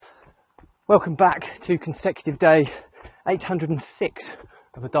Welcome back to consecutive day 806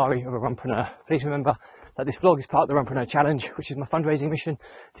 of a Diary of a Runpreneur. Please remember that this vlog is part of the Runpreneur Challenge, which is my fundraising mission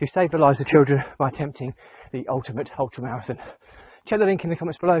to save the lives of children by attempting the ultimate ultramarathon. Check the link in the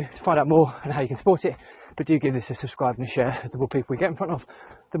comments below to find out more and how you can support it, but do give this a subscribe and a share. The more people we get in front of,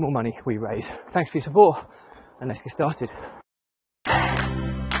 the more money we raise. Thanks for your support, and let's get started.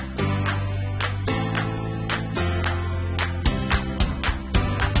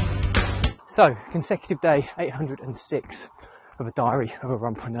 So, consecutive day 806 of a Diary of a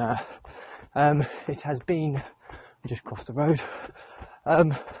Runpreneur. It has been, I just crossed the road,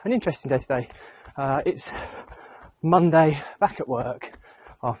 an interesting day today. It's Monday, back at work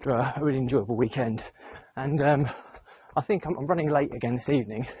after a really enjoyable weekend, and I think I'm running late again this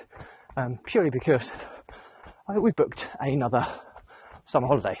evening, purely because I think we booked another summer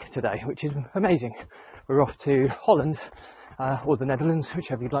holiday today, which is amazing. We're off to Holland, or the Netherlands,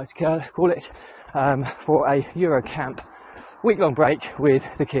 whichever you'd like to call it, for a Eurocamp week-long break with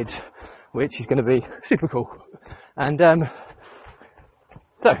the kids, which is going to be super cool. And but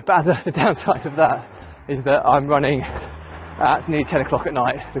the downside of that is that I'm running at nearly 10 o'clock at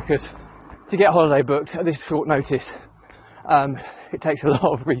night, because to get a holiday booked at this short notice, it takes a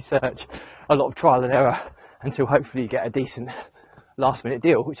lot of research, a lot of trial and error, until hopefully you get a decent last-minute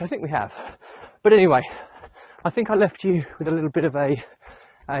deal, which I think we have. But anyway, I think I left you with a little bit of a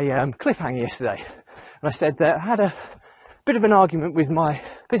cliffhanger yesterday, and I said that I had a bit of an argument with my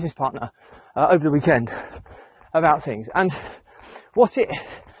business partner over the weekend about things, and what it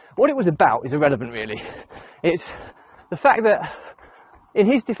was about is irrelevant really. It's the fact that, in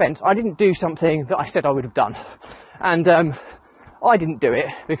his defence, I didn't do something that I said I would have done, and I didn't do it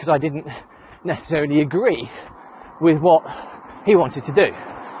because I didn't necessarily agree with what he wanted to do.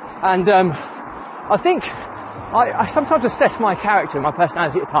 And I think I sometimes assess my character and my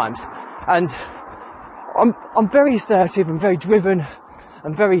personality at times, and I'm very assertive and very driven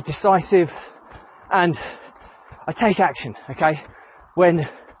and very decisive, and I take action, okay, when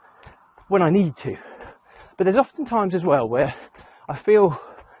I need to. But there's often times as well where I feel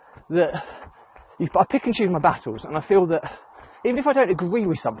that I pick and choose my battles, and I feel that even if I don't agree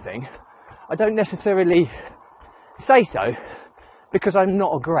with something, I don't necessarily say so, because I'm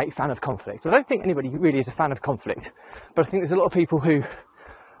not a great fan of conflict. I don't think anybody really is a fan of conflict, but I think there's a lot of people who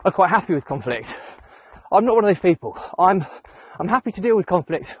are quite happy with conflict. I'm not one of those people. I'm happy to deal with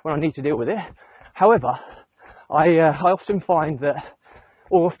conflict when I need to deal with it. However, I often find that,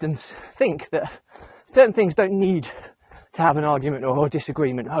 or often think that, certain things don't need to have an argument or a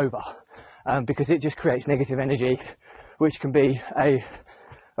disagreement over, because it just creates negative energy, which can be a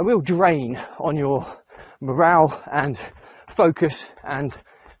real drain on your morale and focus, and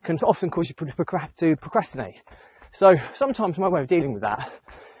can often cause you to procrastinate. So sometimes my way of dealing with that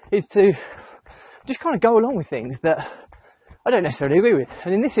is to just kind of go along with things that I don't necessarily agree with.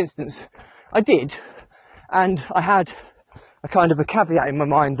 And in this instance, I did, and I had a kind of a caveat in my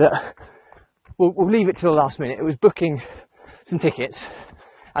mind that we'll leave it till the last minute. It was booking some tickets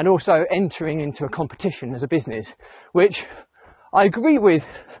and also entering into a competition as a business, which I agree with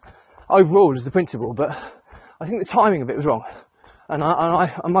overall as the principle, but I think the timing of it was wrong,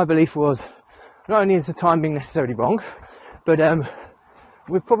 and my belief was, not only is the timing necessarily wrong, but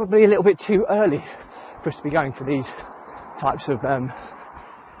we're probably a little bit too early for us to be going for these types of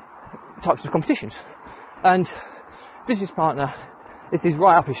competitions. And business partner, this is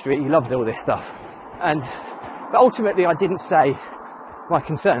right up his street. He loves all this stuff, but ultimately I didn't say my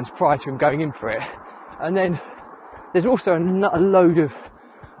concerns prior to him going in for it. And then there's also a load of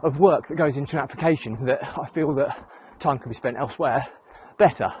work that goes into an application that I feel that time can be spent elsewhere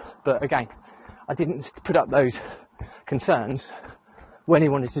better. But again, I didn't put up those concerns when he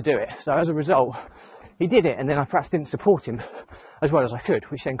wanted to do it. So as a result, he did it, and then I perhaps didn't support him as well as I could,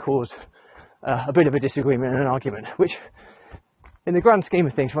 which then caused a bit of a disagreement and an argument, which in the grand scheme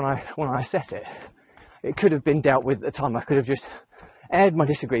of things, when I assess it, it could have been dealt with at the time. I could have just aired my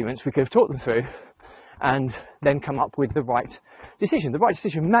disagreements, we could have talked them through, and then come up with the right decision. The right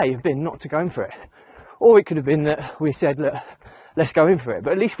decision may have been not to go in for it, or it could have been that we said, look, let's go in for it,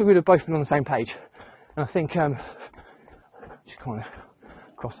 but at least we would have both been on the same page. And I think, just kind of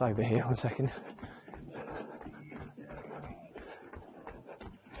cross over here 1 second.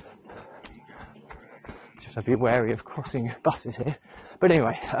 Just have to be wary of crossing buses here. But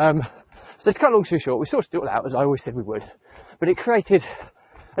anyway, so to cut a long story short, we sorted it all out as I always said we would, but it created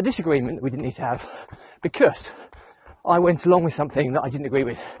a disagreement that we didn't need to have, because I went along with something that I didn't agree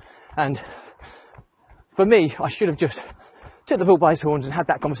with. And for me, I should have just took the bull by his horns and had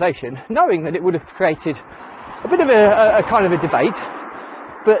that conversation, knowing that it would have created a bit of a kind of a debate,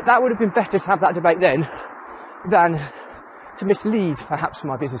 But that would have been better to have that debate then than to mislead perhaps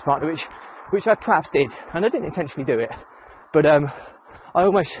my business partner, which I perhaps did, and I didn't intentionally do it, but I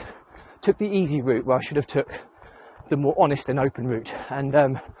almost took the easy route where I should have took the more honest and open route, and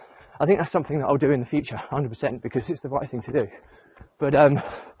I think that's something that I'll do in the future, 100%, because it's the right thing to do. But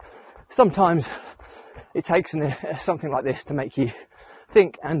sometimes it takes something like this to make you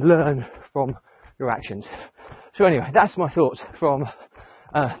think and learn from your actions. So anyway, that's my thoughts from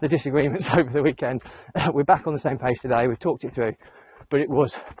the disagreements over the weekend. We're back on the same page today, we've talked it through, but it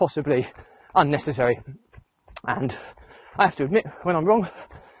was possibly unnecessary, and I have to admit, when I'm wrong,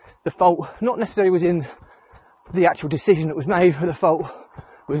 the fault not necessarily was in the actual decision that was made, but the fault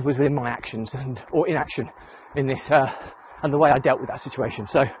was within my actions or inaction in this, and the way I dealt with that situation.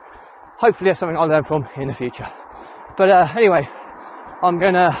 So hopefully that's something I'll learn from in the future. But anyway, I'm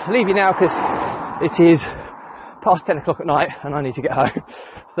going to leave you now because it is past 10 o'clock at night and I need to get home.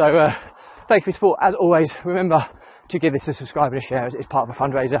 So thank you for your support. As always, remember to give this a subscribe and a share as it's part of a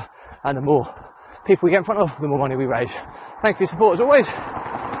fundraiser, and the more people we get in front of, the more money we raise. Thank you for your support as always.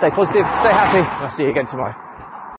 Stay positive, stay happy, and I'll see you again tomorrow.